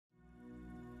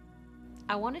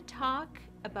I want to talk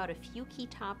about a few key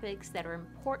topics that are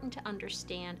important to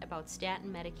understand about statin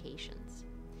medications.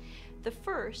 The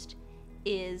first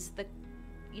is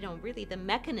really the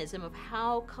mechanism of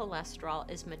how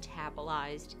cholesterol is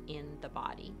metabolized in the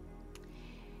body.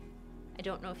 I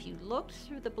don't know if you looked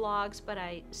through the blogs, but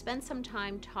I spent some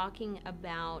time talking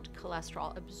about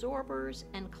cholesterol absorbers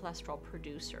and cholesterol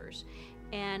producers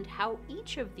and how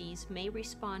each of these may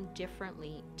respond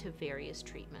differently to various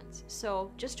treatments. So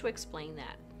just to explain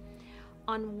that,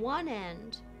 on one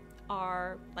end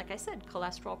are, like I said,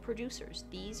 cholesterol producers.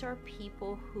 These are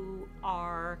people who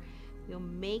are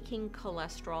making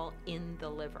cholesterol in the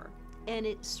liver. And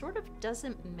it sort of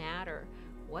doesn't matter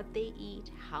what they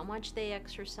eat, how much they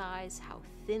exercise, how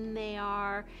thin they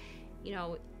are.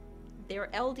 Their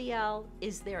LDL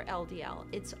is their LDL.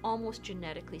 It's almost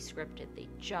genetically scripted. They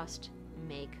just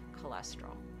make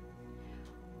cholesterol.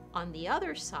 On the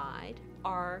other side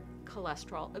are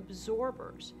cholesterol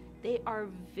absorbers. They are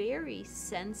very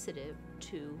sensitive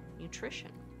to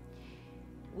nutrition.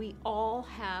 We all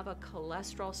have a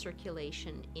cholesterol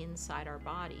circulation inside our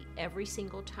body. Every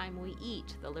single time we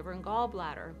eat, the liver and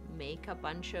gallbladder make a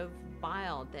bunch of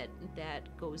bile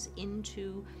that goes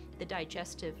into the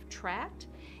digestive tract,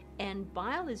 and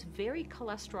bile is very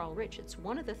cholesterol rich. It's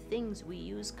one of the things we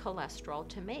use cholesterol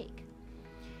to make.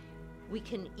 We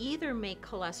can either make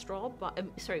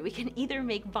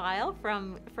bile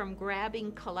from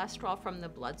grabbing cholesterol from the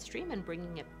bloodstream and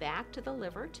bringing it back to the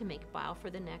liver to make bile for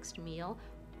the next meal,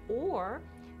 or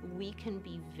we can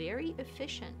be very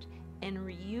efficient and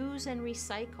reuse and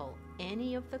recycle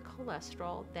any of the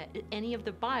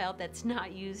bile that's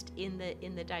not used in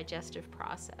the digestive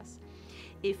process.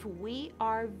 If we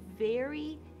are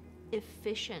very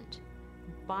efficient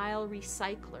bile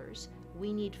recyclers,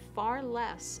 we need far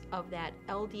less of that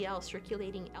LDL,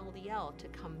 circulating LDL, to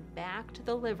come back to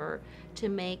the liver to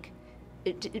make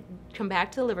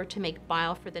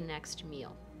bile for the next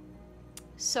meal.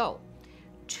 So,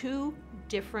 two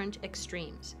different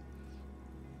extremes: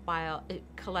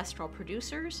 cholesterol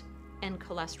producers and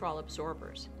cholesterol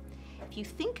absorbers. If you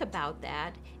think about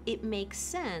that, it makes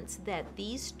sense that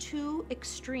these two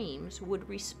extremes would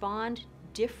respond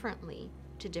differently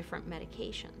to different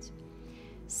medications.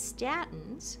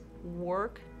 Statins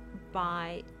work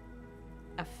by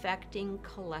affecting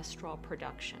cholesterol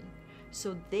production,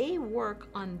 so they work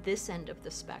on this end of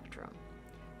the spectrum.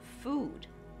 Food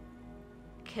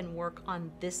can work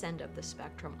on this end of the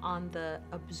spectrum, on the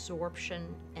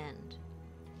absorption end.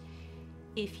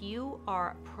 If you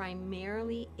are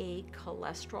primarily a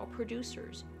cholesterol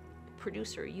producer,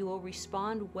 you will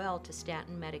respond well to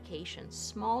statin medications.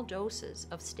 Small doses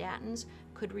of statins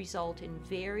could result in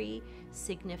very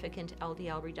significant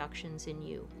LDL reductions in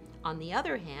you. On the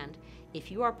other hand,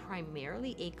 if you are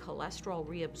primarily a cholesterol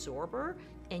reabsorber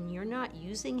and you're not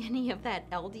using any of that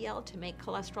LDL to make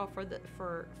cholesterol to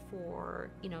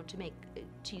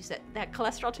use that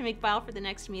cholesterol to make bile for the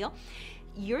next meal,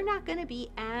 you're not going to be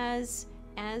as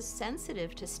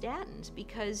sensitive to statins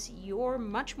because you're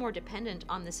much more dependent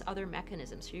on this other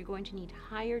mechanism. So you're going to need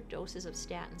higher doses of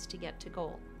statins to get to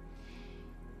goal.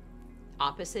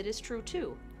 Opposite is true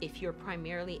too. If you're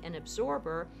primarily an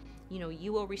absorber,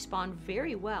 you will respond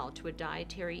very well to a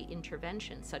dietary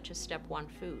intervention such as step 1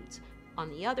 foods.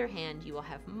 On the other hand, you will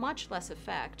have much less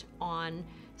effect on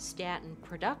statin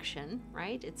production,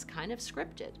 right? It's kind of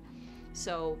scripted.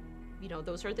 So,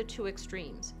 those are the two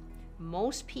extremes.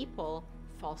 Most people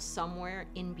fall somewhere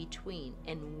in between,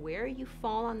 and where you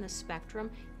fall on the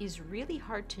spectrum is really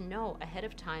hard to know ahead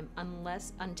of time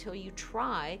until you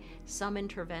try some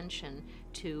intervention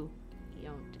to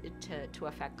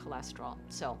affect cholesterol.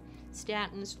 So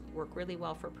statins work really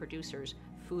well for producers,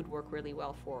 food work really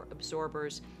well for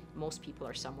absorbers. Most people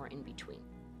are somewhere in between.